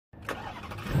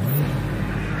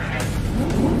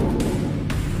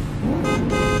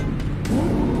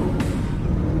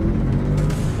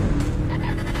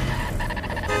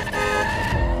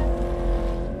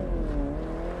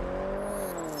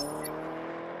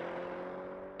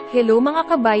Hello mga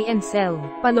ka-buy and sell.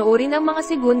 Panoorin ang mga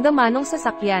segunda manong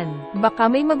sasakyan. Baka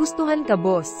may magustuhan ka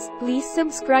boss. Please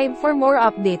subscribe for more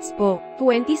updates po.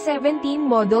 2017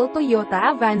 model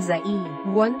Toyota Avanza E.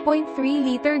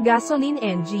 1.3-liter gasoline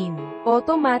engine.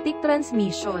 Automatic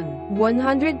transmission.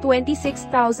 126,000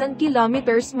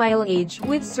 kilometers mileage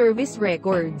with service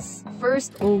records.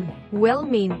 First owned.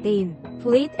 Well-maintained.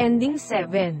 Plate ending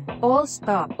 7. All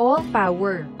stock, all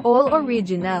power, all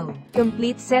original.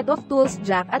 Complete set of tools,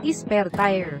 jack at spare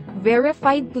tire.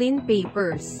 Verified clean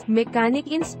papers. Mechanic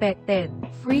inspected.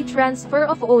 Free transfer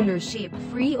of ownership.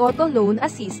 Free auto loan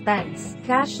assistance.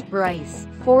 Cash price.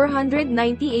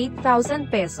 498,000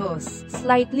 pesos.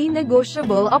 Slightly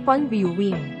negotiable upon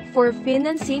viewing. For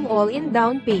financing all-in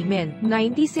down payment,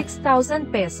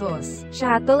 96,000 pesos.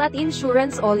 Chattel at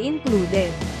insurance all included.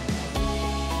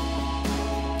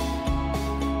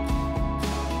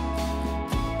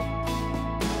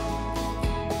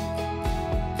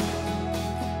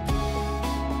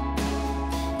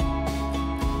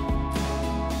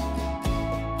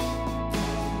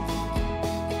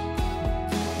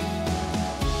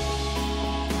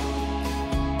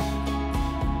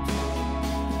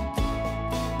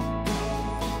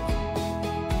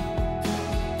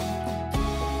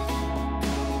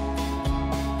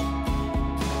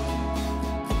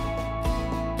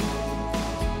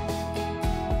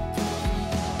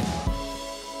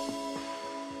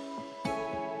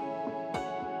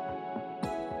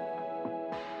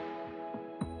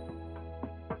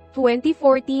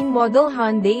 (2014 model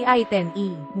Hyundai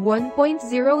i10e,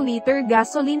 1.0-liter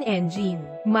gasoline engine,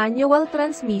 manual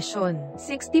transmission,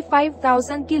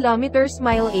 65,000 kilometers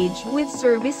mileage with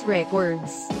service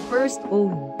records, first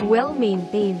owned,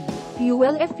 well-maintained,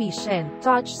 fuel-efficient,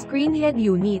 touchscreen head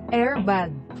unit,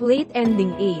 airbag, plate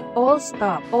ending 8, all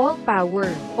stock, all power,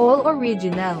 all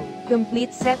original,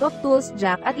 complete set of tools,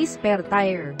 jack at spare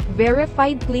tire,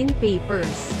 verified clean papers,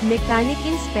 mechanic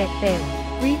inspected.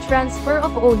 Free transfer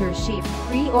of ownership,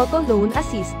 free auto loan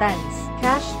assistance,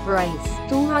 cash price,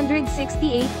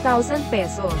 268,000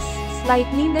 pesos,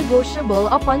 slightly negotiable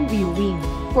upon viewing.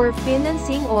 For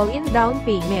financing all-in down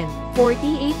payment,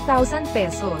 48,000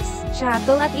 pesos,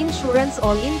 chattel at insurance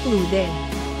all included.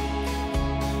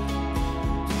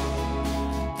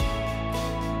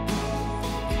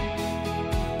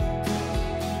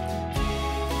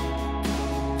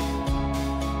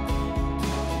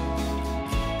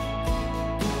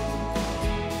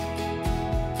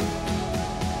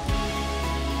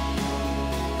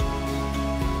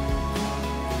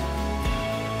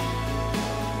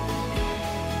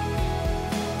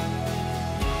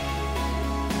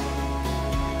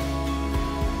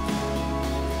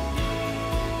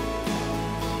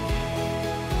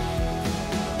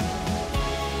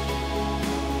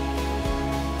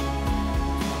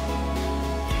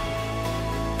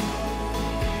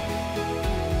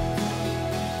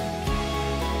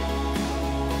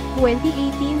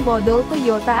 (2018 model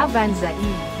Toyota Avanza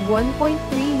E,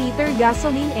 1.3-liter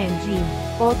gasoline engine,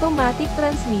 automatic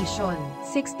transmission,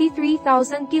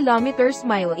 63,000 kilometers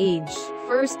mileage,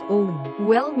 first owned,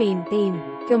 well-maintained,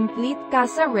 complete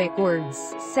casa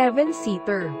records,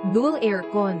 7-seater, dual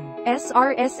aircon,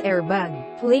 SRS airbag,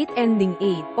 plate ending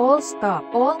 8, all stock,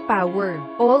 all power,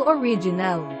 all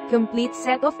original, complete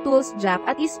set of tools, jack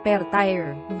at spare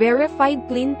tire, verified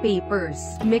clean papers,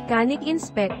 mechanic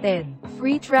inspected,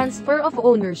 free transfer of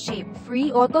ownership,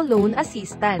 free auto loan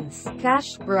assistance,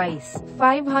 cash price,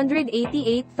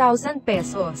 588,000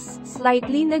 pesos,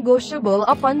 slightly negotiable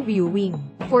upon viewing.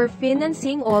 For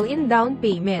financing all-in down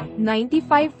payment,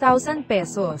 95,000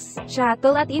 pesos,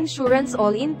 chattel at insurance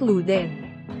all included.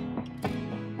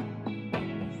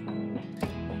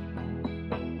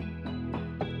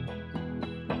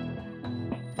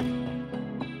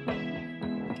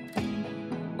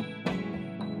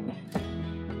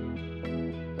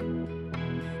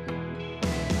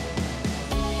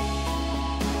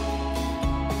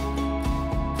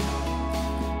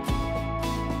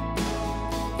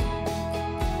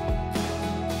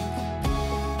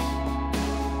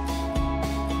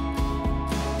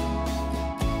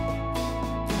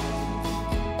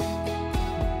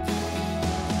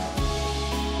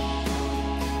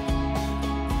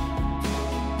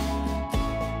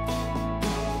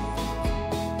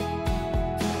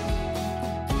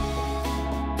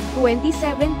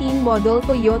 (2017 model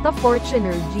Toyota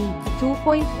Fortuner G,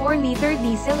 2.4-liter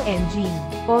diesel engine,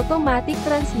 automatic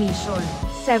transmission,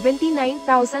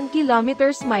 79,000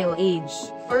 kilometers mileage,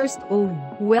 first owned,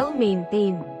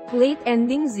 well-maintained, plate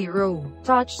ending 0,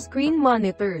 touchscreen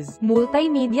monitors,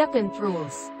 multimedia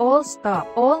controls, all stock,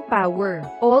 all power,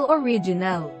 all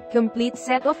original, complete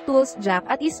set of tools, jack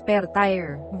at spare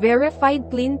tire, verified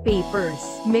clean papers,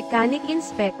 mechanic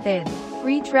inspected,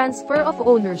 free transfer of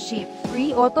ownership,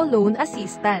 free auto loan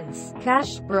assistance,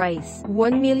 cash price,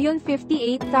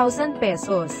 1,058,000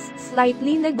 pesos,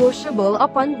 slightly negotiable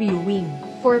upon viewing.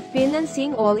 For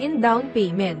financing all-in down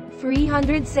payment,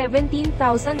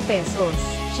 317,000 pesos,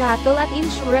 chattel at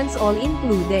insurance all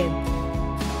included.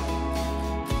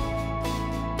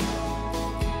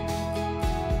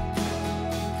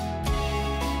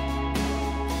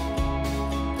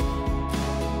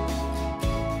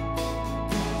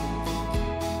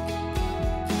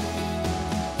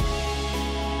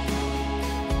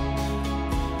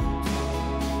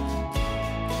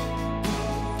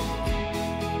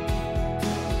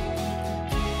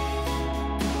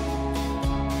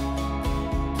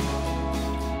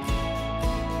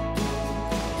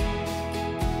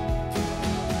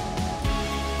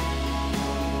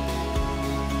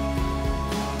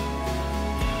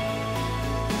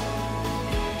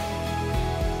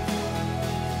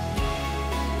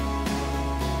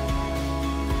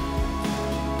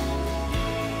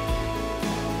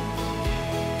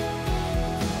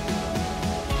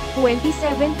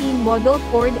 (2017) model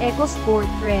Ford Ecosport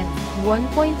Trend,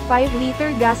 1.5-liter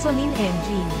gasoline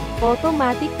engine,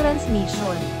 automatic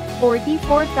transmission,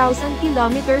 44,000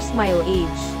 kilometers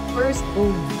mileage, first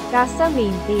owned, casa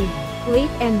maintained,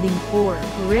 plate ending 4,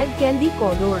 red candy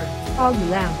color, fog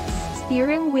lamps,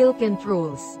 steering wheel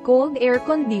controls, cold air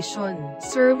condition,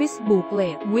 service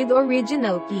booklet with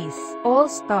original keys, all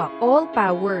stock, all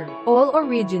power, all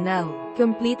original,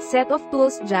 complete set of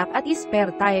tools, jack at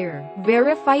spare tire,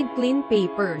 verified clean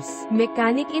papers,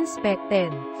 mechanic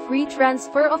inspected, free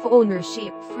transfer of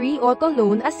ownership, free auto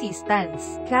loan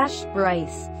assistance, cash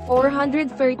price,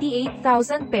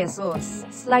 438,000 pesos,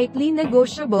 slightly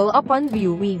negotiable upon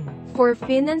viewing. For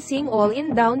financing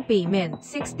all-in down payment,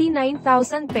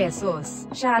 69,000 pesos,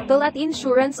 chattel at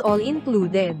insurance all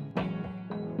included.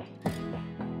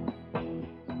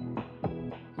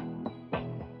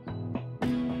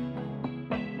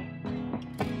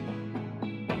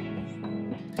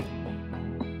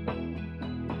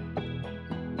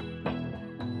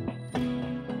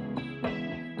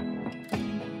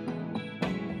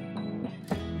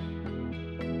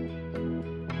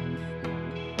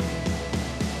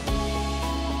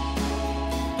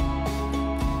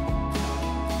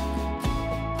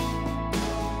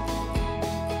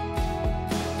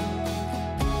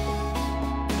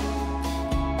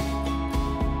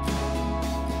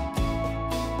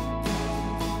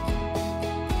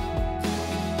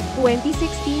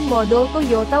 (2016) model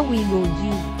Toyota Wigo G,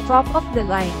 top of the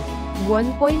line,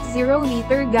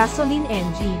 1.0-liter gasoline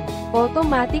engine,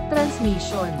 automatic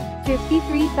transmission,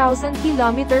 53,000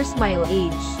 kilometers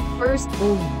mileage, first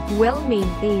owned,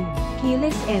 well-maintained,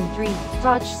 keyless entry,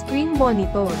 touchscreen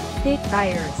monitor, thick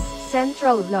tires,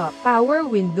 central lock, power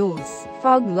windows,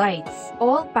 fog lights,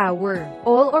 all power,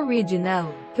 all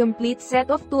original, complete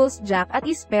set of tools, jack at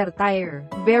spare tire,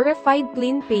 verified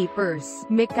clean papers,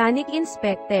 mechanic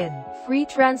inspected, free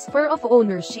transfer of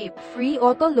ownership, free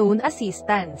auto loan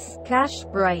assistance, cash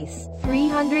price,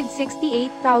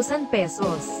 368,000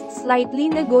 pesos, slightly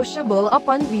negotiable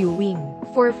upon viewing.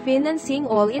 For financing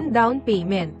all-in down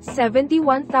payment,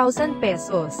 71,000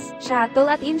 pesos, chattel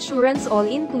at insurance all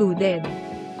included.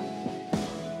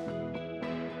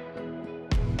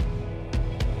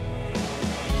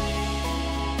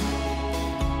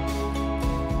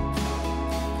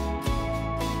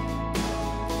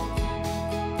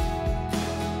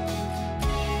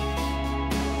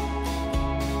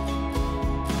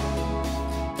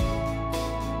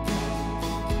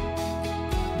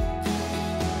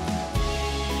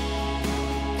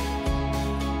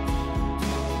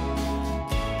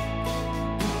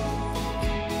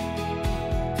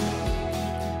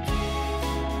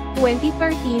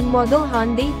 (2013) model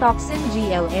Hyundai Tucson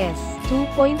GLS,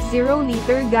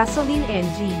 2.0-liter gasoline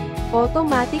engine,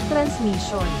 automatic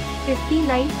transmission,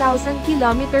 59,000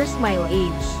 kilometers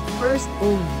mileage, first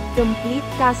owned, complete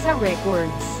casa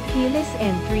records, keyless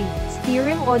entry,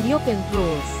 steering audio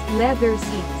controls, leather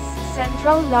seats,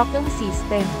 central locking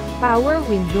system, power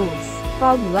windows,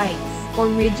 fog lights,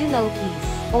 original keys,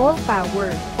 all power,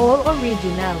 all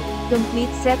original,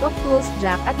 complete set of tools,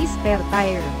 jack at spare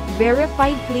tire,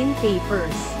 verified clean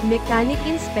papers, mechanic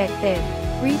inspected,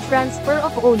 free transfer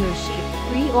of ownership,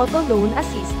 free auto loan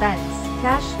assistance,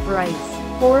 cash price,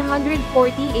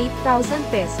 448,000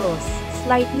 pesos,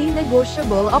 slightly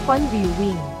negotiable upon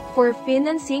viewing. For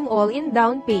financing all-in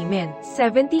down payment,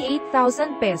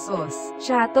 78,000 pesos.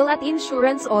 Chattel at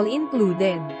insurance all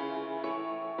included.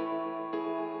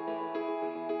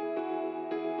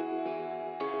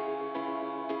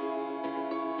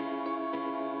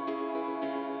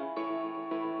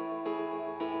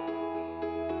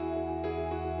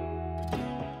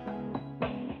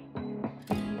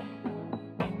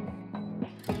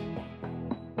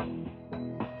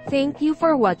 Thank you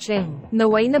for watching.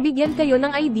 Naway nabigyan kayo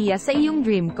ng idea sa iyong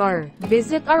dream car.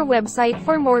 Visit our website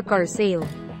for more car sale.